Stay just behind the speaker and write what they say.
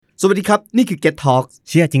สวัสดีครับนี่คือ Get Talk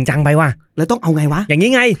เชื่อจริงจังไปว่ะแล้วต้องเอาไงวะอย่างนี้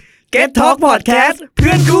ไง Get Talk Podcast เ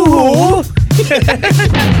พื่อนคู่หู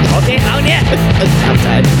โอเคเอาเนี่ยครับใ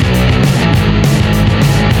ช่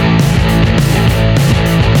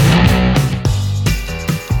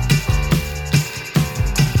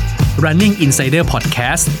Running Insider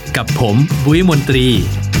Podcast กับผมบุ้ยมนตรี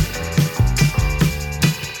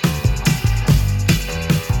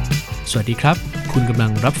สวัสดีครับคุณกำลั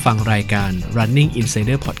งรับฟังรายการ Running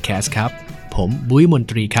Insider Podcast ครับผมบุ้ยมน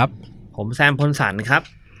ตรีครับผมแซมพลสันครับ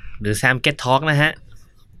หรือแซม Get Talk นะฮะ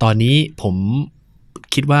ตอนนี้ผม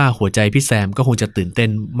คิดว่าหัวใจพี่แซมก็คงจะตื่นเต้น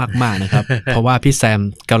มากๆนะครับ เพราะว่าพี่แซม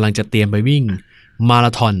กำลังจะเตรียมไปวิ่งมาร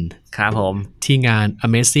าธอนครับผมที่งาน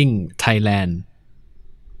Amazing Thailand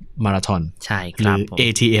มาราธอนใช่ครับหรือ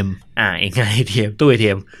ATM เองไง ATM ตู้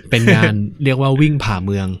ATM เป็นงาน เรียกว่าวิ่งผ่าเ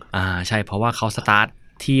มืองใช่เพราะว่าเขาสตาร์ท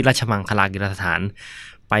ที่ราชมังคลากีฬาสถาน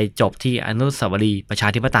ไปจบที่อนุสาวรีย์ประชา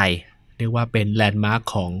ธิปไตยเรียกว่าเป็นแลนด์มาร์ค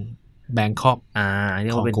ของแบงคอก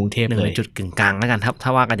ของกรุงเทพเลยหนึ่งในจุดกึ่งกลางแล้วกันถ้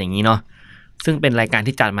าว่ากันอย่างนี้เนาะซึ่งเป็นรายการ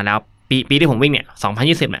ที่จัดมาแล้วปีที่ผมวิ่งเนี่ย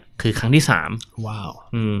2020เนี่ยคือครั้งที่3ว้าว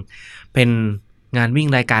เป็นงานวิ่ง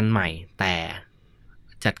รายการใหม่แต่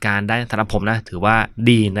จัดการได้สำหรับผมนะถือว่า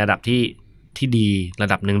ดีในระดับที่ดีระ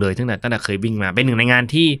ดับหนึ่งเลยตั้งแต่เคยวิ่งมาเป็นหนึ่งในงาน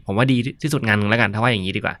ที่ผมว่าดีที่สุดงานนึงแล้วกันถ้าว่าอย่าง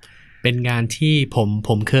นี้ดีกว่าเป็นงานที่ผ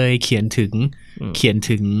มเคยเขียน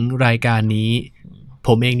ถึงรายการนี้ผ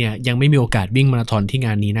มเองเนี่ยยังไม่มีโอกาสวิ่งมาราธอนที่ง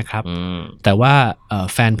านนี้นะครับแต่ว่า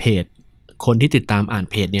แฟนเพจคนที่ติดตามอ่าน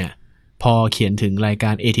เพจเนี่ยพอเขียนถึงรายกา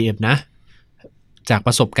ร ATM นะจากป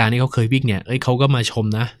ระสบการณ์ที่เขาเคยวิ่งเนี่ยเขาก็มาชม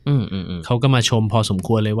นะเขาก็มาชมพอสมค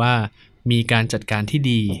วรเลยว่ามีการจัดการที่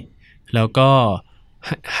ดีแล้วก็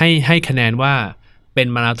ให้คะแนนว่าเป็น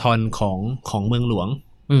มาราธอนของเมืองหลวง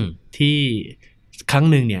ที่ครั้ง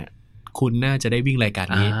หนึ่งเนี่ยคุณน่าจะได้วิ่งรายการ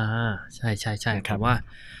นี้ใช่ครับว่า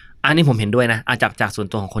อันนี้ผมเห็นด้วยนะจากส่วน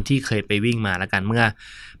ตัวของคนที่เคยไปวิ่งมาแล้วกันเมื่อ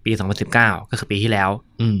ปี2019ก็คือปีที่แล้ว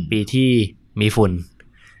ปีที่มีฝุ่น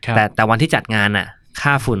แต่วันที่จัดงานน่ะค่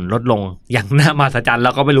าฝุ่นลดลงอย่างน่ามหัศจรรย์เร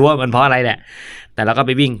าก็ไม่รู้ว่ามันเพราะอะไรแหละแต่เราก็ไ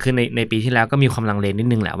ปวิ่งคือในปีที่แล้วก็มีความลังเลนิด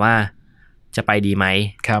นึงแหละว่าจะไปดีไหม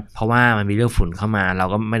เพราะว่ามันมีเรื่องฝุ่นเข้ามาเรา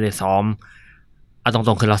ก็ไม่ได้ซ้อมเอาต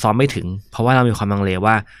รงๆคือเราซ้อมไม่ถึงเพราะว่าเรามีความลังเล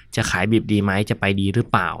ว่าจะขายบีบดีไหมจะไปดีหรือ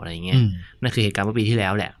เปล่าอะไรเงี้ยนั่นคือเหตุการณ์เมื่อปีที่แล้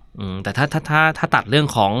วแหละแต่ถ้าตัดเรื่อง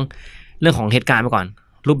ของเหตุการณ์ไปก่อน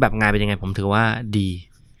รูปแบบงานเป็นยังไงผมถือว่า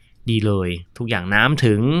ดีเลยทุกอย่างน้ำ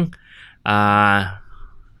ถึง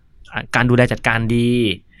การดูแลจัดการดี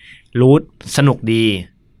รูทสนุกดี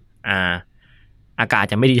อากาศ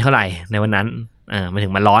จะไม่ดีเท่าไหร่ในวันนั้นมาถึ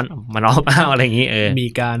งมันร้อนอะไรอย่างนี้มี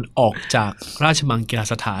การออกจากราชมังกีฬา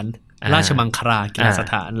สถานราชมังคลากีฬาส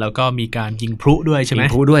ถานแล้วก็มีการยิงพลุด้วยใช่ไหมยิ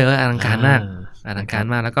งพลุด้วยก็อลังการมาก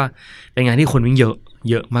แล้วก็เป็นงานที่คนวิ่งเ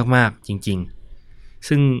ยอะมากๆจริงๆ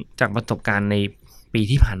ซึ่งจากประสบการณ์ในปี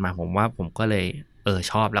ที่ผ่านมาผมว่าผมก็เลย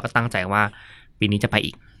ชอบแล้วก็ตั้งใจว่าปีนี้จะไป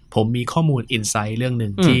อีกผมมีข้อมูลอินไซต์เรื่องหนึ่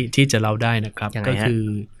งที่จะเล่าได้นะครับก็คือ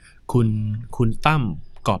คุณตั้ม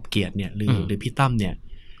กอบเกียรติเนี่ยหรือพี่ตั้มเนี่ย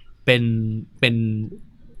เป็น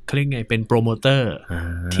เขาเรียกไงเป็นโปรโมเตอร์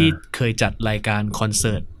ที่เคยจัดรายการคอนเ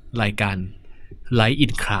สิร์ตรายการ Light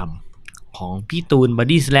in Crime ของพี่ตูนบอ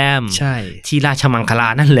ดี้สแลมใช่ที่ราชมังคลา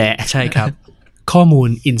นั่นแหละใช่ครับ ข้อมูล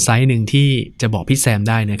อินไซต์หนึ่งที่จะบอกพี่แซม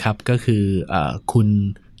ได้นะครับก็คือคุณ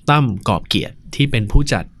ตั้มกอบเกียรติที่เป็นผู้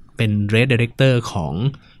จัดเป็น Race Director ของ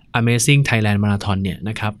Amazing Thailand Marathon เนี่ย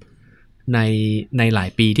นะครับในหลาย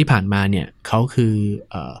ปีที่ผ่านมาเนี่ยเขาคือ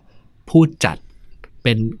ผู้จัดเ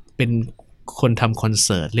ป็นคนทำคอนเ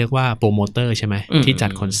สิร์ตเรียกว่าโปรโมเตอร์ใช่ไหมที่จั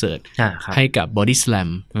ดคอนเสิร์ตให้กับ Body Slam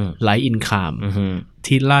Light in Crime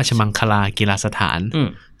ที่ราชมังคลากีฬาสถาน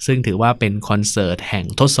ซึ่งถือว่าเป็นคอนเสิร์ตแห่ง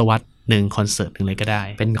ทศวรรษหนึ่งคอนเสิร์ตหนึ่งเลยก็ได้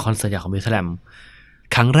เป็นคอนเสิร์ตของ Body Slam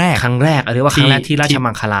ครั้งแรกเรียกว่าครั้งแรกที่ราช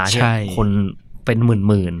มังคลาใช่คนเป็นห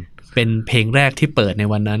มื่นเป็นเพลงแรกที่เปิดใน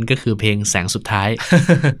วันนั้นก็คือเพลงแสงสุดท้าย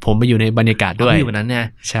ผมไปอยู่ในบรรยากาศด้วยอยู่วันนั้นเนี่ย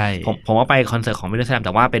ใช่ผมว่าไปคอนเสิร์ตของ Body Slam แ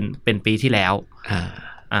ต่ว่าเป็นปีที่แล้ว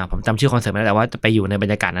ผมจำชื่อคอนเสิร์ตไม่ได้แต่ว่าจะไปอยู่ในบร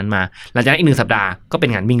รยากาศนั้นมาหลังจากนั้นอีก1 สัปดาห์ก็เป็น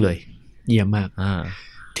งานวิ่งเลยเยี่ยมมาก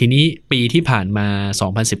ทีนี้ปีที่ผ่านมา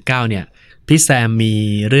2019เนี่ยพี่แซมมี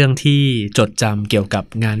เรื่องที่จดจำเกี่ยวกับ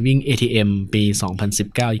งานวิ่ง ATM ปี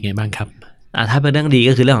2019ยังไงบ้างครับถ้าเป็นเรื่องดี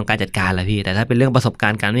ก็คือเรื่องของการจัดการแหละพี่แต่ถ้าเป็นเรื่องประสบกา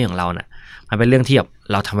รณ์การวิ่งของเราน่ะมันเป็นเรื่องที่แบบ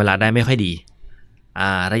เราทำเวลาได้ไม่ค่อยดี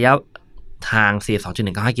ระยะทาง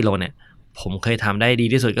 42.195 กิโลเนี่ยผมเคยทำได้ดี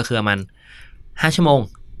ที่สุดก็คือมัน5 ชั่วโมง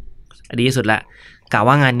ดีที่สุดละกะ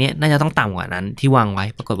ว่างานนี้น่าจะต้องต่ำกว่านั้นที่วางไว้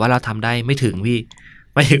ปรากฏว่าเราทำได้ไม่ถึงพี่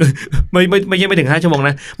ไม่ถึงไม่ถึง5 ชั่วโมงน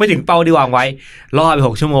ะไม่ถึงเป้าที่วางไว้ล่อไป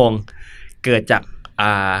6 ชั่วโมงเกิดจาก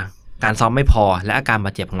การซ้อมไม่พอและอาการบ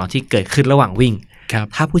าดเจ็บของเราที่เกิดขึ้นระหว่างวิ่ง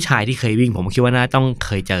ถ้าผู้ชายที่เคยวิ่งผมคิดว่าน่าต้องเค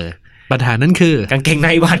ยเจอ ปัญหานั้นคือก างเกงใน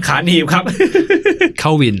บาดขาหนีบครับ เข้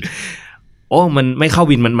าวิน โอ้มันไม่เข้า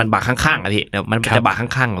วินมันบาดข้างๆอะพี่เดี๋ยวมันจะบาดข้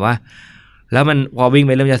างๆแบบว่าแล้วมันพอวิ่งไ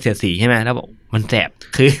ปเริ่มจะเสียดสีใช่ไหมแล้วบอกมันแสบ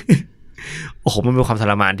คือ โอ้โหมันเป็นความท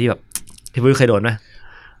รมานที่แบบพี่ปุ้ยเคยโดนไหม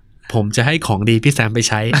ผมจะให้ของดีพี่แซมไป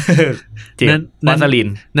ใช้ นั่นวาสลิน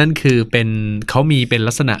นั่นคือเป็นเขามีเป็น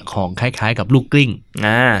ลักษณะของคล้ายๆกับลูกกลิ้ง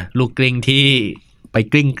ลูกกลิ้งที่ไป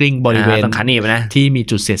กลิ้งบริเวณขาหนีบนะที่มี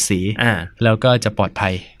จุดเสียดสีแล้วก็จะปลอดภั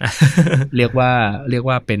ย เรียก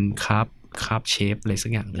ว่าเป็นคาร์บเชฟอะไรสั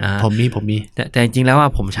กอย่างผมมีแต่จริงๆแล้วว่า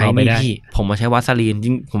ผมใช้นี่พี่ผมมาใช้วาสลีนจ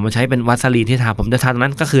ริงผมมาใช้เป็นวาสลีนที่ทาผมจะทาตรง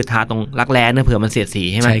นั้นก็คือทาตรงรักแร้เผื่อมันเสียดสี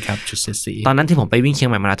ใช่ไหมใช่ครับจุดเสียดสีตอนนั้นที่ผมไปวิ่งเชียง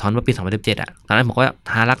ใหม่มาราธอนเมื่อปี2017อ่ะตอนนั้นผมก็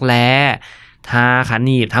ทารักแร้ทาขาห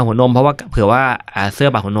นีบทาหัวนมเพราะว่าเผื่อว่าเสื้อ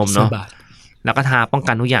บาดหัวนมเนาะแล้วก็ทาป้อง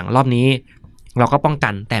กันทุกอย่างรอบนี้เราก็ป้องกั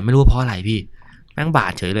นแต่ไม่รู้เพราะอะไรพี่แม่งบา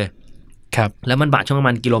ดเฉยเลยครับแล้วมันบาดช่วงประม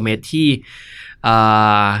าณกิโลเมตรที่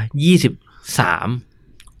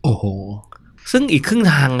23โอ้โหซึ่งอีกครึ่ง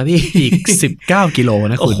ทางนะพี่อีก19กิโล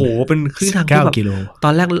นะคุณโอ้โหเป็นครึ่งทาง9กิโลตอ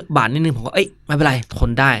นแรกบาดนิดนึงผมก็ไม่เป็นไรทน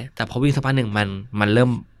ได้แต่พอวิ่งสักพักหนึ่งมันเริ่ม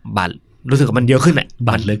บาดรู้สึกว่ามันเยอะขึ้นอ่ะบ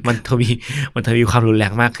าดลึกมันทวีความรุนแร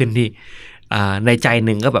งมากขึ้นที่ในใจห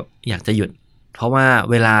นึ่งก็แบบอยากจะหยุดเพราะว่า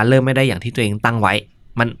เวลาเริ่มไม่ได้อย่างที่ตัวเองตั้งไว้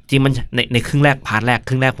มันจริงมันในครึ่งแรกพาร์ทแร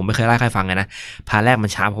กผมไม่เคยเล่าให้ใครฟังเลยนะพาร์ทแรกมัน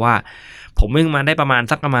ช้าเพราะว่าผมวิ่งมาได้ประมา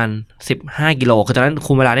ณ15กิโลคือตอนนั้น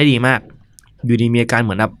คุมเวลาได้ดีมากอยู่ดีมีอาการเห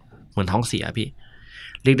มือนท้องเสียพี่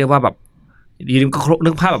เรียกได้ว่าแบบดีก็นึ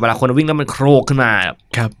กภาพแบบเวลาคนวิ่งแล้วมันโครกขึ้นมา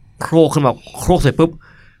ครับโครกขึ้นมาโครกเสร็จปุ๊บ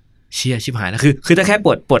เชี่ยชิบหายแล้วคือถ้าแค่ป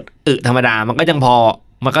วดธรรมดามันก็ยัง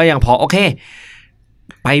พอโอเค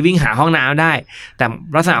ไปวิ่งหาห้องน้ำได้แต่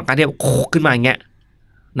ลักษณะการที่โครกขึ้นมาอย่างเงี้ย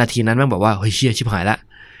นาทีนั้นแม่งบอกว่าเฮ้ยเชี่ยชิบหายแล้ว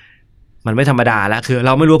มันไม่ธรรมดาแล้วคือเร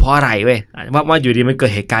าไม่รู้เพราะอะไรเว้ยว่าอยู่ดีมันเกิ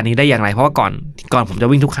ดเหตุการณ์นี้ได้อย่างไรเพราะว่าก่อนผมจะ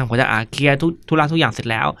วิ่งทุกครั้งผมจะเคลียร์ธุระทุกอย่างเสร็จ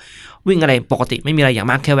แล้ววิ่งอะไรปกติไม่มีอะไรอย่าง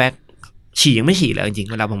มากแค่แวะฉี่ยังไม่ฉี่เลยจริง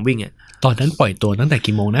ๆเวลาผมวิ่งอ่ะตอนนั้นปล่อยตัวตั้งแต่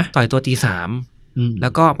กี่โมงนะปล่อยตัว3:00แล้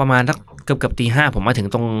วก็ประมาณสักเกือบ5:00ผมมาถึง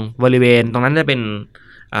ตรงบริเวณตรงนั้นจะเป็น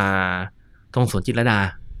ตรงสวนจิตรลดา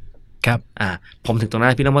ครับผมถึงตรงนั้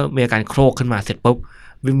นพี่แล้วมีอาการโครกขึ้นมาเสร็จปุ๊บ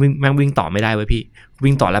วิ่งต่อไม่ได้เว้ยพี่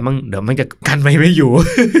วิ่งต่อแล้วเดี๋ยวมันจะกันไม่อยู่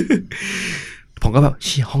ผมก็แบบเ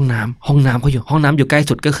ชี่ยห้องน้ำเขาอยู่ห้องน้ำอยู่ใกล้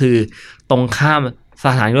สุดก็คือตรงข้ามส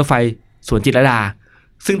ถานีรถไฟสวนจิตรลดา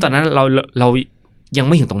ซึ่งตอนนั้นเรายังไ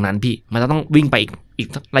ม่ถึงตรงนั้นพี่มันต้องวิ่งไปอีก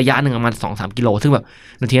ระยะหนึ่งประมาณ 2-3 กิโลซึ่งแบบ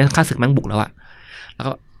นาทีนั้นค่าศึกแม่งบุกแล้วอะแล้ว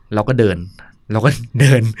ก็เราก็เดิน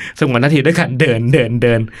สมมตินาทีด้วยกันเดิ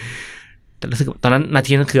นแต่รู้สึกตอนนั้นนา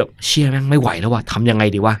ทีนั้นคือเชี่ยแม่งไม่ไหวแล้วว่ะทำยังไง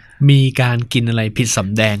ดีวะมีการกินอะไรผิดส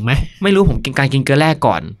ำแดงไหมไม่รู้ผมกินเกลือแร่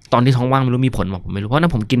ก่อนตอนที่ท้องว่างไม่รู้มีผลผมไม่รู้เพราะนั้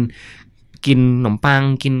นผมกินขนมปัง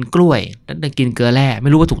กินกล้วยแล้วกินเกลือแร่ไม่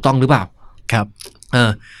รู้ว่าถูกต้องหรือเปล่าครับ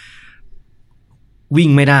วิ่ง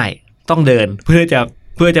ไม่ได้ต้องเดินเพื่อ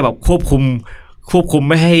จะแบบควบคุม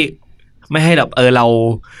ไม่ให้แบบเ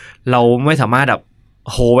ราไม่สามารถแบบ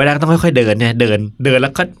โหไว้ได้ต้องค่อยๆเดินเนี่ยเดินแล้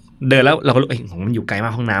วก็เดินแล้วเราก็รู้มันอยู่ไกลมา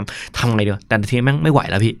กห้องน้ำทำไงดีวะแต่ทีแม่งไม่ไหว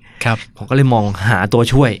แล้วพี่ครับผมก็เลยมองหาตัว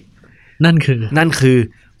ช่วยนั่นคือ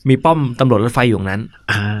มีป้อมตำรวจรถไฟอยู่นั้น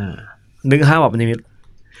นึกภาพแบบนี้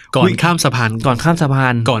ก่อนข้ามสะพานก่อนข้าม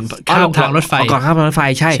ทางรถไฟก่อนข้ามทางรถไฟ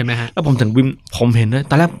ใช่ไหมฮะแล้วผมถึงผมเห็นเลย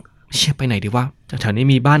ตอนแรกเชี่ยไปไหนดีวะแถวนี้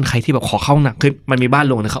มีบ้านใครที่แบบขอเข้าหนักคือมันมีบ้าน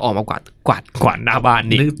ลุงนะเขาออกมากวาดหน้าบ้าน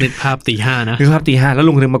นี่นึกภาพ 5:00 นะนึกภาพ 5:00แล้ว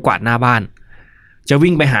ลุงถึงมากวาดหน้าบ้านจะ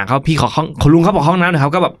วิ่งไปหาเขาพี่ขอลุงเขาบอกห้องน้ำนะครั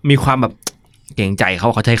บก็แบบมีความแบบเกรงใจเขา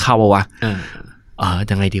ใช้เข้าวะ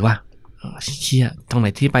ยังไงดีวะเชี่ยตรงไหน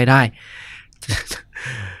ที่ไปได้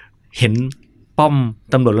เห็นป้อม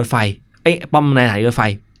ตำรวจรถไฟป้อมนายทหารรถไฟ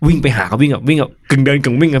วิ่งไปหาเขาวิ่งแบบกึ่งเดิน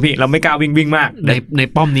กึ่งวิ่งอะพี่เราไม่กล้าวิ่งมากใน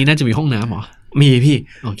ป้อมนี้น่าจะมีห้องน้ำหรอมีพี่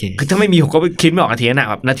โอเคคือถ้าไม่มีผมก็คิดไม่ออกนาทีน่ะ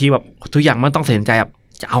แบบนาทีแบบทุกอย่างมันต้องตัดสินใจแบบ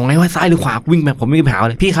จะเอาไงว่าซ้ายหรือขวาวิ่งแบบผมวิ่งไปหา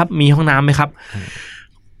เลยพี่ครับมีห้องน้ำไหมครับ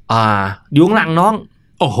อยู่ข้างหลังน้อง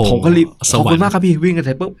โอ้โหผมก็รีบขอบคุณมากครับพี่วิ่งกันเส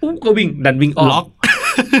ร็จปุ๊บก็วิ่งดันวิ่งออกล็อก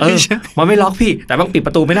มันไม่ล็อกพี่แต่ต้องปิดป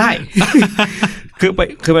ระตูไม่ได้ คือ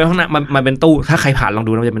ไปห้องน้ำมันเป็นตู้ถ้าใครผ่านลอง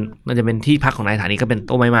ดูมันจะเป็นที่พักของนายสถานีก็เป็น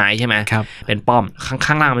ตู้ไม้ใช่ไหมครับเป็นป้อม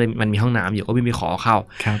ข้างล่างมันมีห้องน้ำอยู่ก็วิ่งไปขอเข้า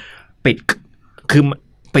ครับปิดคือ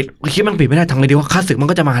ปิดคิดมันปิดไม่ได้ทำไงดีว่าค่าศึกมัน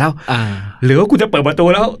ก็จะมาแล้วหรือว่ากูจะเปิดประตู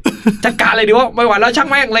แล้วจัดการอะไรดีวะไม่ไหวแล้วช่าง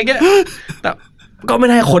แม่งอะไรเงี้ยแต่ก็ไม่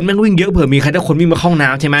ได้คนแม่งวิ่งเยอะเผื่อมีใครถ้าคนวิ่งมาห้องน้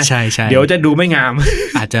ำใช่ไหมใช่เดี๋ยวจะดูไม่งาม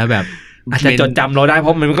อาจจะจดจำเราได้เพรา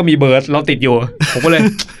ะมันก็มีเบอร์เราติดอยู่ผมก็เลย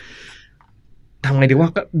ทำไงดีว่า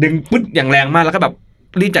ก็ดึงปึ๊ดอย่างแรงมากแล้วก็แบบ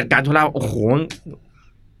รีบจัดการทุเรศโอ้โห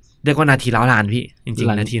เรียกว่านาทีล้าวลานพี่จริง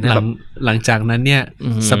ๆนาทีนั้นหลังจากนั้นเนี่ย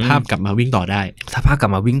สภาพกลับมาวิ่งต่อได้สภาพกลั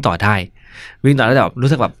บมาวิ่งต่อได้วิ่งต่อแล้วแบบรู้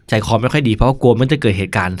สึกแบบใจคอไม่ค่อยดีเพราะกลัวมันจะเกิดเห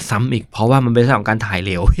ตุการณ์ซ้ำอีกเพราะว่ามันเป็นเรื่องของการถ่ายเห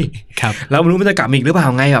ลวครับแล้วไม่รู้มันจะกลับอีกหรือเปล่า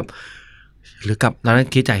ไงแบบหรือกลับตอนนั้น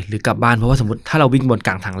คิดใจหรือกลับบ้านเพราะว่าสมมติถ้าเราวิ่งบนก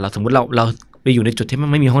ลางทางเราสมมติเราไปอยู่ในจุดที่มั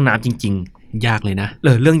นไม่มีห้องน้ำจริงๆยากเลยนะ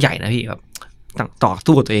เรื่องใหญ่นะพี่แบบต่อ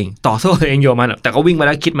สู้ตัวเองอยู่มาแต่ก็วิ่งมาแ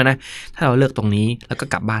ล้วคิดมานะถ้าเราเลิกตรงนี้แล้วก็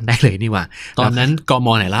กลับบ้านได้เลยนี่ว่าตอนนั้นกม.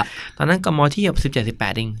ไหนละตอนนั้นกม.ที่แบบ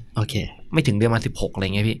17-18เองโอเคไม่ถึงเดือนมา16อะไร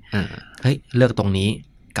เงี้ยพี่เฮ้ยเลิกตรงนี้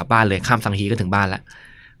กลับบ้านเลยข้ามสังฮีก็ถึงบ้านแล้ว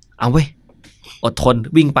เอาเว้ยอดทน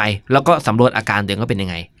วิ่งไปแล้วก็สำรวจอาการตัวเองก็เป็นยัง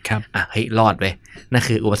ไงครับเฮ้ยรอดเว้ยนั่น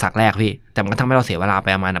คืออุปสรรคแรกพี่แต่มันก็ทำให้เราเสียเวลาไป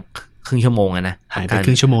ประมาณแบบครึ่งชั่วโมงนะหายไปค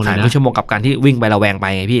รึ่งชั่วโมงเลยนะหายไปครึ่งชั่วโมงกับการที่วิ่งไประแวงไป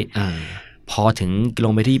ไงพี่พอถึงกิโล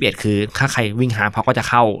เมตรที่21คือถ้าใครวิ่งหาพอก็จะ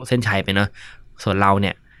เข้าเส้นชัยไปเนาะส่วนเราเ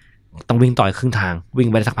นี่ยต้องวิ่งต่อครึ่งทางวิ่ง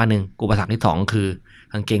ไปสักพักนึงอุปสรรคที่2คือ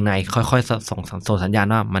กางเกงในค่อยๆส่งสัญญาณ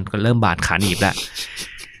ว่ามันก็เริ่มบาดขาหนีบแล้ว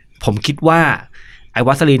ผมคิดว่าไอ้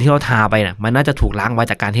วัสลีนที่เราทาไปน่ะมันน่าจะถูกล้างไว้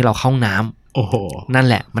จากการที่เราเข้าน้ำโอ้โหนั่น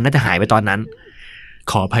แหละมันน่าจะหายไปตอนนั้น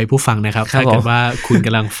ขออภัยผู้ฟังนะครับถ้าเกิดว่าคุณก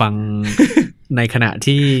ำลังฟังในขณะ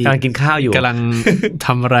ที่กำลังกินข้าวอยู่กำลังท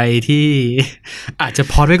ำอะไรที่อาจจะ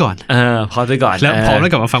พอดไว้ก่อนพอดไว้ก่อนแล้วพร้อมแล้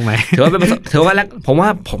วกลับมาฟังใหม่ถือว่าแรกผม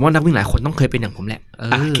ว่านักวิ่งหลายคนต้องเคยเป็นอย่างผมแหละ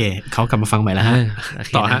โอเคเขากลับมาฟังใหม่แล้วฮะ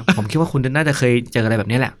ต่อฮะผมคิดว่าคุณน่าจะเคยเจออะไรแบบ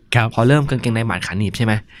นี้แหละพอเริ่มกางเกงในบาดขาหนีบใช่ไ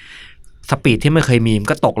หมสปีดที่ไม่เคยมีมัน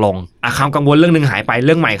ก็ตกลงความกังวลเรื่องนึงหายไปเ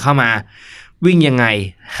รื่องใหม่เข้ามาวิ่งยังไง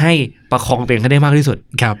ให้ประคองตัวเองให้ได้มากที่สุด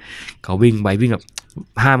ครับเขาวิ่งไปวิ่งแบบ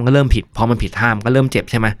ท่ามันก็เริ่มผิดพอมันผิดท่ามันก็เริ่มเจ็บ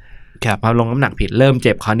ใช่ไหมครับพอลงน้ำหนักผิดเริ่มเ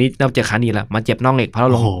จ็บคราวนี้เริ่มเจ็บขาหนีบแล้วมาเจ็บน่องอีกเพราะ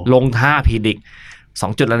เราลงท่าผิดอีก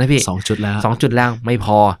2 จุดแล้วนะพี่2 จุดแล้ว2 จุดแล้วไม่พ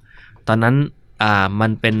อตอนนั้นมั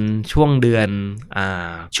นเป็นช่วงเดือน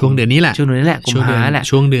นี้แหละช่วงเดือนนี้แหละกุมภาแหละ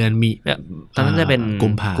ช่วงเดือนมีตอนนั้นจะเป็นกุ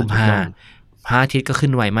มภาพระอาทิตย์ก็ขึ้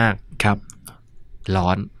นไวมากครับร้อ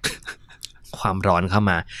นความร้อนเข้า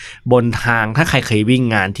มาบนทางถ้าใครเคยวิ่ง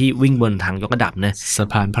งานที่วิ่งบนทางยกระดับนะสะ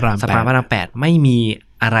พานพระราม8ไม่มี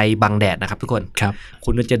อะไรบังแดดนะครับทุกคนครับคุ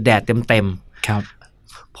ณจะแดดเต็มครับ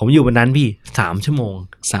ผมอยู่บนนั้นพี่3 ชั่วโมง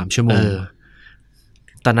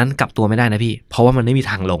ตอนนั้นกลับตัวไม่ได้นะพี่เพราะว่ามันไม่มี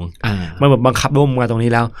ทางลงมันแบบบังคับลงมาตรง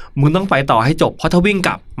นี้แล้วมึงต้องไปต่อให้จบเพราะถ้าวิ่งก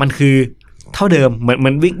ลับมันคือเท่าเดิมเหมื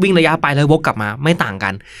อนวิ่งระยะไปแล้ววกกลับมาไม่ต่างกั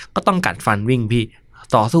นก็ต้องกัดฟันวิ่งพี่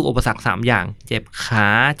ต่อสู้อุปสรรค3อย่างเจ็บ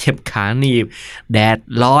ขาหนีบแดด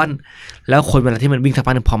ร้อนแล้วคนเวลาที่มันวิ่งสัก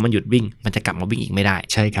พักนึงพอมันหยุดวิ่งมันจะกลับมาวิ่งอีกไม่ได้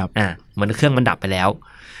ใช่ครับเหมือนเครื่องมันดับไปแล้ว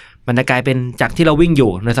มันจะกลายเป็นจากที่เราวิ่งอ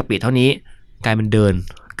ยู่ในสปีดเท่านี้กลายเป็นเดิน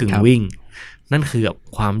กึ่งวิ่งนั่นคือแบบ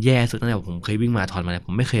ความแย่สุดตั้งแต่ผมเคยวิ่งมาราธอนมาเลยผ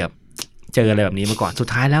มไม่เคยแบบเจออะไรแบบนี้มาก่อนสุด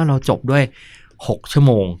ท้ายแล้วเราจบด้วย6 ชั่วโ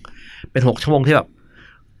มงเป็น6 ชั่วโมงที่แบบ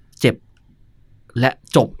เจ็บและ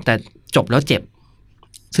จบแต่จบแล้วเจ็บ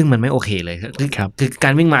ซึ่งมันไม่โอเคเลยคือกา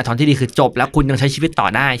รวิ่งมาราธอนที่ดีคือจบแล้วคุณยังใช้ชีวิตต่อ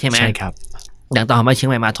ได้ใช่ไหมใช่ครับอย่างตอนมาเชียง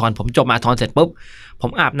ใหม่มาราธอนผมจบมาราธอนเสร็จปุ๊บผ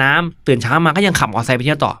มอาบน้ำตื่นเช้ามาก็ยังขับมอเตอร์ไซค์ไปเ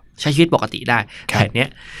ที่ยวต่อใช้ชีวิตปกติได้แต่เนี้ย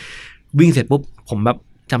วิ่งเสร็จปุ๊บผมแบบ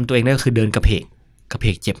จำตัวเองได้ก็คือเดินกระเพ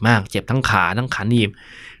กเจ็บมากเจ็บทั้งขาหนีบ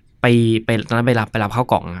ไปตอนนั้นไปรับข้าว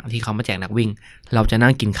กล่องที่เขามาแจกนักวิ่งเราจะนั่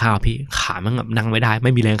งกินข้าวพี่ขามันแบบนั่งไม่ได้ไ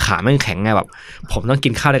ม่มีแรงขามันแข็งไงแบบผมต้องกิ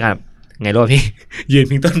นข้าวด้วยกันไงรู้พี่ยืน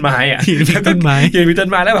พิงต้นไม้ยืนพิงต้นไ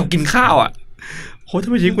ม้แล้วแบบกินข้าวโหทำ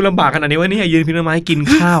ไมชีวิตกูลำบากขนาดนี้วะเนี่ยยืนพิงต้นไม้กิน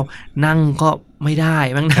ข้าวนั่งก็ไม่ได้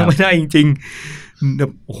นั่งไม่ได้จริงๆแบ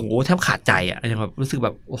บโอ้โหแทบขาดใจแบบรู้สึกแบ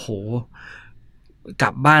บโอ้โหกลั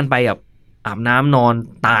บบ้านไปแบบอาบน้ำนอน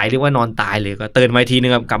ตายเรียกว่านอนตายเลยก็ตื่นมาทีนึ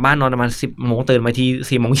งกลับบ้านนอนประมาณ10 โมงตื่นมาที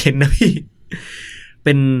4 โมงเย็นนะพี่เ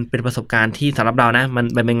ป็นประสบการณ์ที่สำหรับเรานะ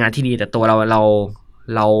มันเป็นงานที่ดีแต่ตัวเร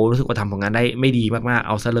ารู้สึกว่าทำผลงานได้ไม่ดีมากๆเ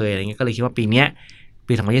อาซะเลยอะไรเงี้ยก็เลยคิดว่าปีนี้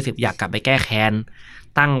ปี2020อยากกลับไปแก้แค้น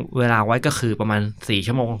ตั้งเวลาไว้ก็คือประมาณ4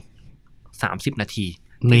 ชั่วโมง30 นาที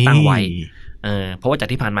ตั้งไว้เพราะว่าจาก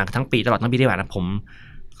ที่ผ่านมาทั้งปีตลอดทั้งปีที่ผ่านมาผม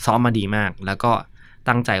ซ้อมมาดีมากแล้วก็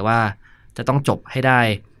ตั้งใจว่าจะต้องจบให้ได้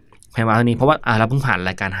ภายในเวลาเท่านี้เพราะว่าเราเพิ่งผ่าน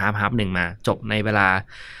รายการฮาร์ฟ1มาจบในเวลา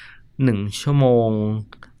1 ชั่วโมง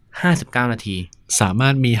59 นาทีสามา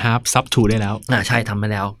รถมีฮาร์ฟซับ2ได้แล้วใช่ทำไป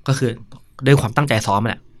แล้วก็คือด้วยความตั้งใจซ้อม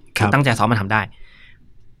แหละตั้งใจซ้อมมันทำได้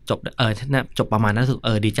จบจบประมาณนั้นรู้สึก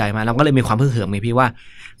ดีใจมากเราก็เลยมีความเพื่อเหื่อมไงพี่ว่า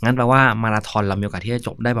งั้นแปลว่ามาราธอนเรามีโอกาสที่จะจ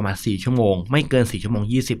บได้ประมาณ4 ชั่วโมงไม่เกิน4 ชั่วโมง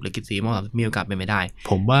 20หรือกี่4 ชั่วโมงมีโอกาสเป็นไม่ได้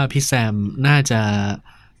ผมว่าพี่แซมน่า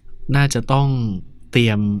จะต้องเต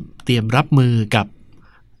รียมรับมือกับ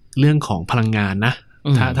เรื่องของพลังงานนะ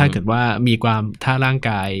ถ้าเกิดว่ามีความถ้าร่าง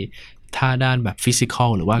กายถ้าด้านแบบฟิสิกอล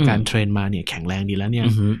หรือว่าการเทรนมาเนี่ยแข็งแรงดีแล้วเนี่ย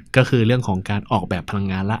ก็คือเรื่องของการออกแบบพลัง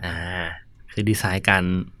งานละคือดีไซน์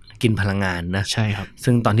กินพลังงานนะใช่ครับ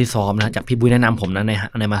ซึ่งตอนที่ซ้อมนะจากพี่บุ้ยแนะนำผมนะ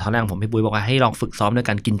ในมาตอนแรกผมพี่บุ้ยบอกว่าให้ลองฝึกซ้อมด้วย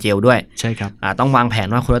การกินเจลด้วยใช่ครับต้องวางแผน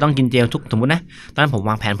ว่าคุณต้องกินเจลทุกสมมตินะตอนนั้นผม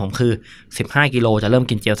วางแผนผมคือ15กิโลจะเริ่ม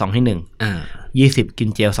กินเจล2ที่1 20กิน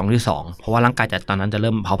เจล2ที่2เพราะว่าร่างกายจะตอนนั้นจะเ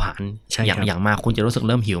ริ่มเผาผลาญอย่างมากคุณจะรู้สึก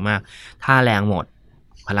เริ่มหิวมากถ้าแรงหมด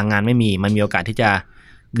พลังงานไม่มีมันมีโอกาสที่จะ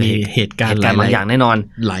มีเหตุการณ์บางอย่างแน่นอน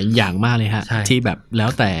หลายอย่างมากเลยฮะที่แบบแล้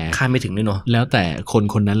วแต่คาดไม่ถึงด้วยเนาะแล้วแต่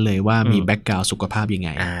คนนั้นเลยว่ามีแบ็คกราวด์สุขภาพยังไง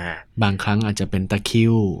บางครั้งอาจจะเป็นตะคริ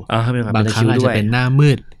วบางครั้งอาจจะเป็นหน้ามื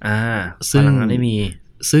ด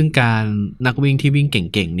ซึ่งการนักวิ่งที่วิ่งเ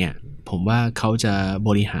ก่งๆเนี่ยผมว่าเขาจะบ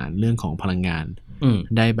ริหารเรื่องของพลังงาน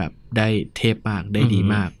ได้แบบได้เทพมากได้ดี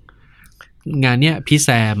มากงานเนี้ยพี่แซ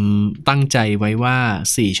มตั้งใจไว้ว่า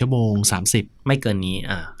4 ชั่วโมง 30ไม่เกินนี้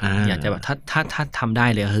อยากจะแบบถ้าทำได้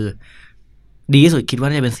เลยคือดีที่สุดคิดว่า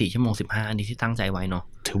น่าจะเป็น4 ชั่วโมง 15อันนี้ที่ตั้งใจไว้เนาะ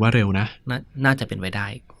ถือว่าเร็วนะน่าจะเป็นไว้ได้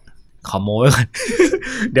ขอโม้ไว้ก่อน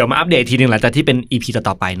เดี๋ยวมาอัปเดตทีนึงหลังจากที่เป็น EP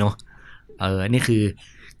ต่อไปเนาะนี่คือ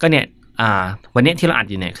ก็เนี่ยวันนี้ที่เราอัด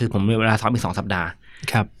อยู่เนี่ยคือผมมีเวลาซ้อมอีก2 สัปดาห์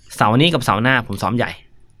ครับเสาร์นี้กับเสาร์หน้าผมซ้อมใหญ่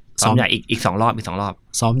อีก2 รอบ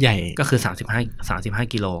ซ้อมใหญ่ก็คือ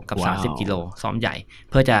35กิโลกับ30กิโลซ้อมใหญ่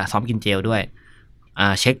เพื่อจะซ้อมกินเจลด้วย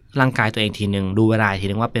เช็คร่างกายตัวเองทีนึงดูเวลาที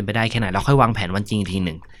นึงว่าเป็นไปได้แค่ไหนแล้วค่อยวางแผนวันจริงที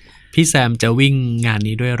นึงพี่แซมจะวิ่งงาน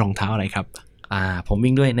นี้ด้วยรองเท้าอะไรครับผม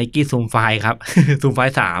วิ่งด้วย Nike Zoomfly ครับ Zoomfly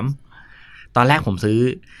 3ตอนแรกผมซื้อ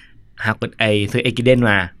ซื้อ Ekiden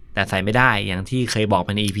มาแต่ใส่ไม่ได้อย่างที่เคยบอก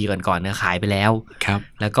ใน EP ก่อนๆเนี่ยขายไปแล้วครับ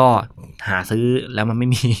แล้วก็หาซื้อแล้วมันไม่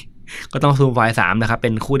มีก็ต้องZoomfly 3นะครับเป็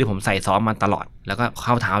นคู่ที่ผมใส่ซ้อมมาตลอดแล้วก็เ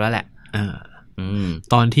ข้าเท้าแล้วแหละ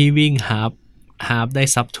ตอนที่วิ่งฮาล์ฟได้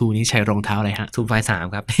ซับ2นี้ใช้รองเท้าอะไรฮะZoomfly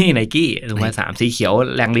 3ครับนี่ Nike Zoomfly 3สีเขียว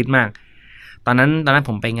แรงฤทธิ์มากตอนนั้นผ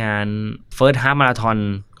มไปงาน First Half Marathon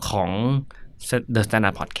ของ The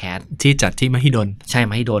Standard Podcast ที่จัดที่มหิดลใช่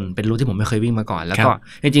มหิดลเป็นรูทที่ผมไม่เคยวิ่งมาก่อนแล้วก็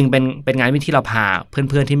จริงๆเป็นงานวิ่งที่เราพาเ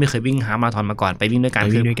พื่อนๆที่ไม่เคยวิ่งฮาล์ฟมาราธอนมาก่อนไปวิ่งด้วยกัน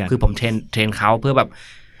คือผมเทรนเขาเพื่อแบบ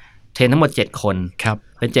เทรนทั้งหมด7 คนครับ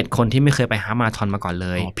เป็น7 คนที่ไม่เคยไปฮาล์ฟมาราธอนมาก่อนเล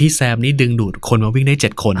ยพี่แซมนี่ดึงดูดคนมาวิ่งได้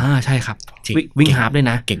7 คนใช่ครับวิ่งฮาล์ฟด้วย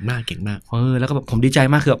นะเก่งมากแล้วก็แบบผมดีใจ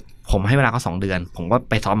มากคือผมให้เวลาเขา2 เดือนผมก็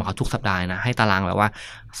ไปซ้อมกับเขาทุกสัปดาห์นะให้ตารางแบบว่า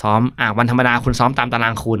ซ้อมวันธรรมดาคุณซ้อมตามตารา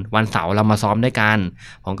งคุณวันเสาร์เรามาซ้อมด้วยกัน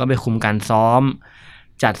ผมก็ไปคุมการซ้อม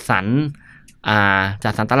จัดสรร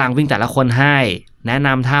ตารางวิ่งแต่ละคนให้แนะน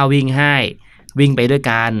ำท่าวิ่งให้วิ่งไปด้วย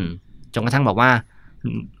กันจนกระทั่งบอกว่า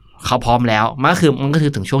เขาพร้อมแล้วมันก็คื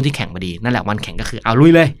อถึงช่วงที่แข่งพอดีนั่นแหละวันแข่งก็คือเอาลุ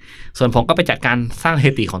ยเลยส่วนผมก็ไปจัดการสร้างส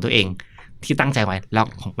ถิติของตัวเองที่ตั้งใจไว้แล้ว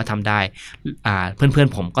ผมก็ทำได้เพื่อน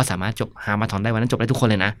ผมก็สามารถจบฮาล์ฟมาราธอนได้วันนั้นจบได้ทุกคน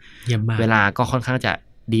เลยนะเวลาก็ค่อนข้างจะ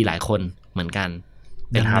ดีหลายคนเหมือนกัน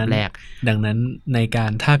เป็นฮาล์ฟแรกดังนั้นในกา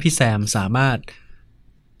รถ้าพี่แซมสามารถ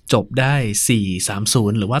จบได้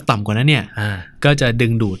4:30หรือว่าต่ำกว่านั้นเนี่ยก็จะดึ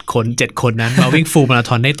งดูดคน7 คนนั้นมาวิ่งฟูลมารา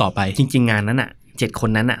ธอนได้ต่อไปจริงๆงานนั้น7 คน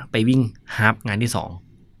นั้นไปวิ่งฮาล์ฟงานที่2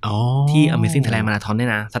ที่ Amazing Thailand Marathon เนี่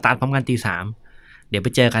ยนะสตาร์ทพร้อมกัน 3:00 เดี๋ยวไป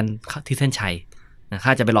เจอกันที่เส้นชัยนะข้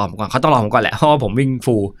าจะไปรอผมก่อนเขาต้องรอผมก่อนแหละเพราะว่าผมวิ่ง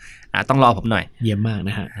ฟูลต้องรอผมหน่อยเยี่ยมมากน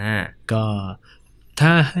ะฮะก็ถ้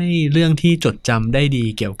าให้เรื่องที่จดจำได้ดี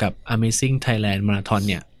เกี่ยวกับ Amazing Thailand Marathon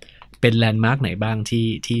เนี่ยเป็นแลนด์มาร์กไหนบ้าง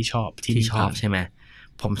ที่ชอบใช่ไหม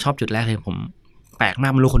ผมชอบจุดแรกเลยผมแปลกมา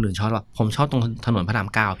กไม่รู้คนอื่นชอบหรอผมชอบตรงถนนพระราม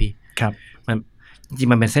 9พี่ครับมันจริง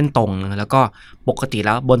มันเป็นเส้นตรงแล้วก็ปกติแ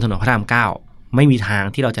ล้วบนถนนพระราม 9ไม่มีทาง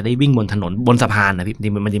ที่เราจะได้วิ่งบนถนนบนสะพานนะพี่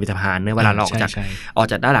มันจะมีสะพานเวลาเราออก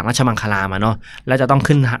จากด้านหลังราชมังคลามาเนาะแล้วจะต้อง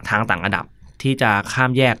ขึ้นทางต่างระดับที่จะข้า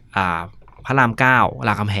มแยกพระราม 9ร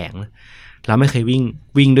ามคำแหงเราไม่เคย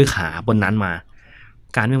วิ่งด้วยขาบนนั้นมา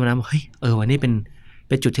การวิ่งบนนั้นเฮ้ยวันนี้เ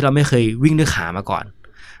ป็นจุดที่เราไม่เคยวิ่งด้วยขามาก่อน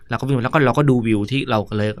เราก็วิ่งแล้วก็เราก็ดูวิวที่เร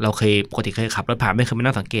าเคยปกติเคยขับรถผ่านไม่เคยไม่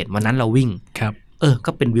นั่งสังเกตวันนั้นเราวิ่งครับ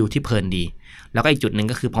ก็เป็นวิวที่เพลินดีแล้วก็อีกจุดหนึ่ง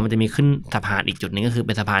ก็คือพอมันจะมีขึ้นสะพานอีกจุดนึงก็คือเ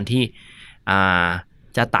ป็นสะพานที่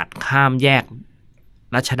จะตัดข้ามแยก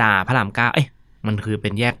รัชดาพระราม 9มันคือเป็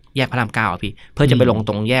นแยกพระราม 9พี่เพื่อจะไปลงต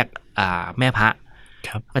รงแยกแม่พระ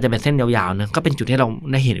ก็จะเป็นเส้นยาวๆนะก็เป็นจุดที่เรา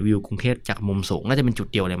ได้เห็นวิวกรุงเทพจากมุมสูงน่าจะเป็นจุด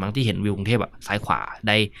เดียวเลยมั้งที่เห็นวิวกรุงเทพแบบซ้ายขวาไ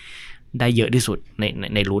ด้เยอะที่สุด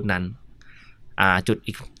ในรูทนั้นจุด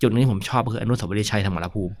อีกจุดนึงที่ผมชอบก็คืออนุสาวรีย์ชัยสมร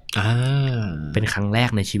ภูมิเป็นครั้งแรก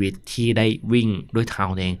ในชีวิตที่ได้วิ่งด้วยเท้า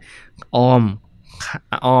ตัวเองอ้อ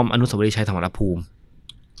มอนุสาวรีย์ชัยสมรภูมิ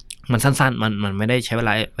มันสั้นๆมันไม่ได้ใช้เ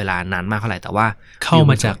วลานานมากเท่าไหร่แต่ว่าเข้า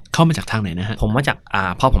มาจากทางไหนนะฮะผมมาจาก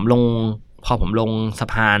พอผมลงสะ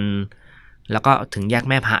พานแล้วก็ถึงแยก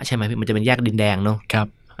แม่พระใช่ไหมพี่มันจะเป็นแยกดินแดงเนาะครับ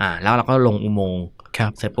แล้วเราก็ลงอุโมงค์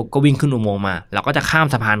เสร็จปุ๊บก็วิ่งขึ้นอุโมงค์มาเราก็จะข้าม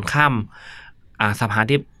สะพานข้าม สะพาน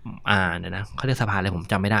ที่เดี๋ยวนะเขาเรียกสะพานอะไรผม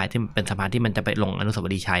จำไม่ได้ที่เป็นสะพานที่มันจะไปลงอนุสาว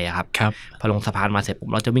รีย์ชัยอะครับพอลงสะพานมาเสร็จปุ๊บ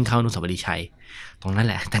เราจะวิ่งเข้าอนุสาวรีย์ชัยตรงนั้นแ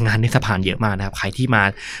หละแต่งานนี้สะพานเยอะมากนะครับใครที่มา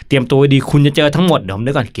เตรียมตัวดีคุณจะเจอทั้งหมดเดี๋ยวผม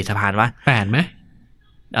นึกก่อนกี่สะพานวะ8ไหม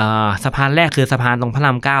สะพานแรกคือสะพานตรงพระร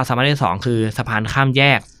าม9สะพานที่2คือสะพานข้ามแย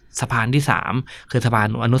กสะพานที่3คือสะพาน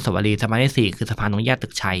อนุสาวรีย์สะพานที่4คือสะพานตรงแยกตึ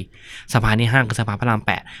กชัยสะพานที่5คือสะพานพระราม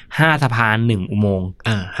8 5สะพาน1อุโมงค์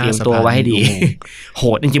เตรียมตัวไว้ให้ดีโห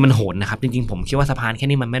ดจริงๆมันโหดนะครับจริงๆผมคิดว่าสะพานแค่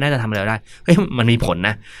นี้มันไม่น่าจะทำอะไรได้เฮ้ยมันมีผลน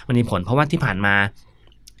ะมันมีผลเพราะว่าที่ผ่านมา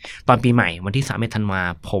ตอนปีใหม่วันที่31ธันวา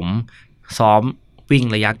ผมซ้อมวิ่ง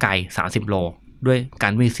ระยะไกล30โลด้วยกา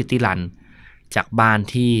รวิ่งซิตี้รันจากบ้าน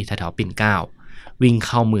ที่แถวๆปิ่นเกล้าวิ่งเ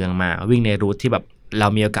ข้าเมืองมาวิ่งในรูทที่แบบเรา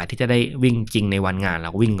มีโอกาสที่จะได้วิ่งจริงในวันงานเรา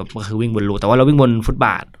วิ่งก็คือวิ่งบนรูแต่ว่าเราวิ่งบนฟุตบ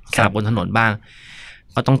าทสลับบนถนนบ้าง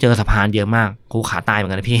ก็ต้องเจอสะพานเยอะมากกูขาตายเหมือ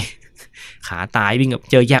นกันนะพี่ขาตายวิ่งกับ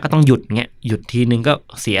เจอแยกก็ต้องหยุดเงี้ยหยุดทีนึงก็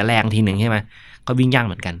เสียแรงทีนึงใช่ไหมก็วิ่งยากเ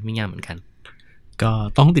หมือนกันก็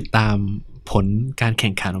ต้องติดตามผลการแ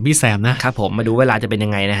ข่งขันของพี่แซมนะครับผมมาดูเวลาจะเป็นยั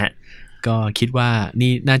งไงนะฮะก็คิดว่า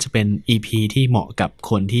นี่น่าจะเป็น EP ที่เหมาะกับ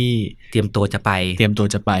คนที่เตรียมตัวจะไป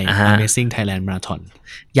Amazing Thailand Marathon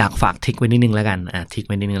อยากฝากทิกไว้นิดนึงแล้วกันทิกไ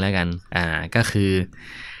ว้นิดนึงแล้วกันก็คือ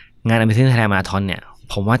งาน Amazing Thailand Marathon เนี่ย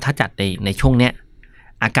ผมว่าถ้าจัดในช่วงเนี้ย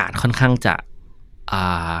อากาศค่อนข้างจะ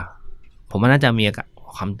ผมว่าน่าจะมี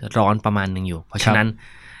ความร้อนประมาณนึงอยู่เพราะฉะนั้น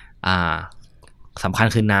สำคัญ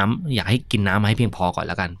คือน้ำอยากให้กินน้ำมาให้เพียงพอก่อนแ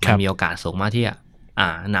ล้วกันมีโอกาสสูงมากที่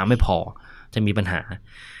น้ำไม่พอจะมีปัญหา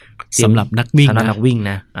สำหรับนักวิ่ง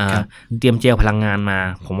นะเตรียมเจลพลังงานมา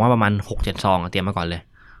ผมว่าประมาณ 6-7 ซองเตรียมมาก่อนเลย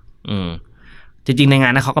จริงๆในงา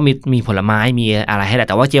นนะเขาก็มีผลไม้มีอะไรให้แหละ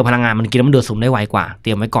แต่ว่าเจลพลังงานมันกินแล้วมันดูดซึมได้ไวกว่าเต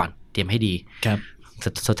รียมไว้ก่อนเตรียมให้ดีครับ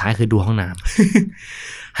สุดท้ายคือดูห้องน้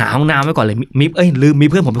ำ หาห้องน้ำไว้ก่อนเลยลืมมี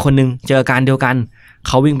เพื่อนผมเป็นคนนึงเจอการเดียวกันเ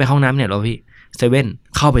ขาวิ่งไปห้องน้ำเนี่ยเราพี่เซเว่น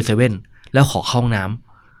เข้าไปเซเว่นแล้วขอเข้าห้องน้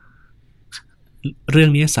ำเรื่อง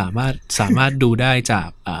นี้สามารถดูได้จาก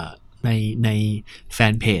ในแฟ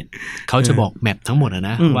นเพจเขาจะบอกแมปทั้งหมดน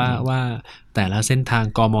ะว่าแต่ละเส้นทาง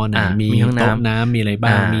กม.ไหนมีโต๊ะน้ำมีอะไรบ้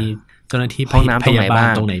างมีเจ้าหน้าที่ห้องน้ำตรงไหน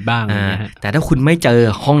บ้างแต่ถ้าคุณไม่เจอ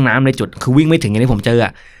ห้องน้ำในจุดคือวิ่งไม่ถึงอย่างที่ผมเจอ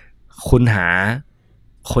คุณหา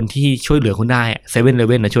คนที่ช่วยเหลือคุณได้เซเว่นเลเ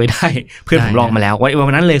ว่นช่วยได้เพื่อนผมลองมาแล้ว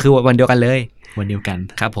วันนั้นเลยคือวันเดียวกันเลยวันเดียวกัน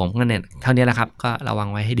ครับผมก็เนี่ยเท่านี้แหละครับก็ระวัง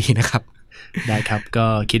ไว้ให้ดีนะครับได้ครับก็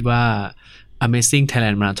คิดว่าAmazing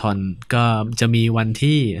Thailand Marathon ก็จะมีวัน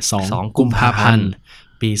ที่2กุมภาพันธ์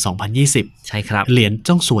ปี2020ใช่ครับเหรียญ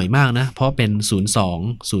ต้องสวยมากนะเพราะเป็น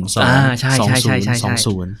02 ใช่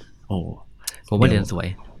20โอ้ผมว่าเหรียญสวย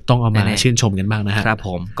ต้องเอามาชื่นชมกันบ้างนะฮะครับผ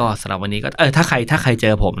มก็สำหรับวันนี้ก็ถ้าใครเจ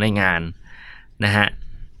อผมในงานนะฮะ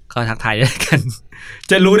ก็ทักทายด้วยกัน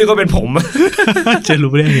จะรู้นี่ก็เป็นผมจะ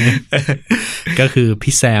รู้ได้ไงก็คือ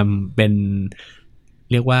พี่แซมเป็น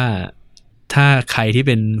เรียกว่าถ้าใครที่เ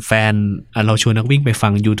ป็นแฟนเราชวนนักวิ่งไปฟั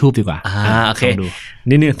ง YouTube ดีกว่าโอเค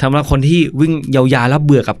นี่สำหรับคนที่วิ่งยาวๆแล้วเ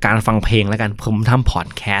บื่อกับการฟังเพลงแล้วกันผมทำพอด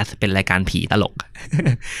แคสต์เป็นรายการผีตลก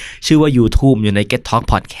ชื่อว่า YouTube อยู่ใน Get Talk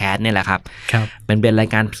Podcast นี่แหละครับเป็นราย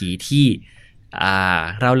การผีที่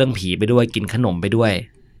เล่าเรื่องผีไปด้วยกินขนมไปด้วย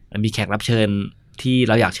มีแขกรับเชิญที่เ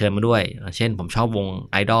ราอยากเชิญมาด้วยเช่นผมชอบวง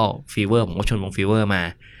Idol Fever ผมก็ชวนวง Fever มา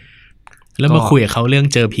แล้วมาคุยกับเขาเรื่อง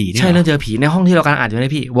เจอผีใช่เรื่องเจอผีในห้องที่เรากำลังอ่านอยู่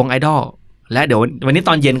นี่พี่วง Idolและเดี๋ยววันนี้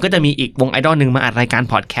ตอนเย็นก็จะมีอีกวงไอดอลนึงมาอัดรายการ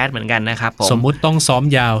พอดแคสต์เหมือนกันนะครับผมสมมุติต้องซ้อม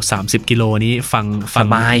ยาว30กิโลนี้ฟัง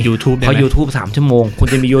YouTube ได้มั้ยเพราะ YouTube 3 ชั่วโมงคุณ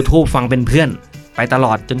จะมี YouTube ฟังเป็นเพื่อนไปตล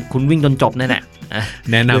อดจนคุณวิ่งจนจบนั่นแหละ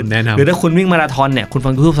แนะนำหรือถ้าคุณวิ่งมาราธอนเนี่ยคุณฟั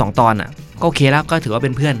ง YouTube 2 ตอนก็โอเคแล้วก็ถือว่าเป็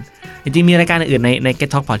นเพื่อนจริงๆมีรายการอื่นใน Get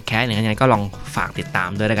Talk Podcast อย่างไรก็ลองฝากติดตาม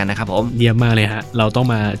ด้วยแล้วกันนะครับผมเยี่ยมมากเลยฮะเราต้อง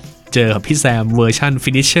มาเจอกับพี่แซมเวอร์ชัน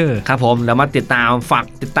ฟินิชเชอร์ครับผมแล้วมาฝาก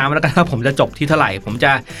ติดตามแล้วกันว่าผมจะจบที่เท่าไหร่ผมจ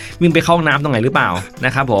ะวิ่งไปเข้าห้องน้ำตรงไหนหรือเปล่าน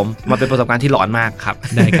ะครับผมมาเป็นประสบการณ์ที่หลอนมากครับ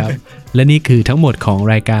ได้ครับและนี่คือทั้งหมดของ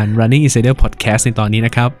รายการ Running Insider Podcast ในตอนนี้น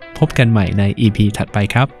ะครับพบกันใหม่ใน EP ถัดไป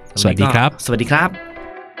ครับสวัสดีครับ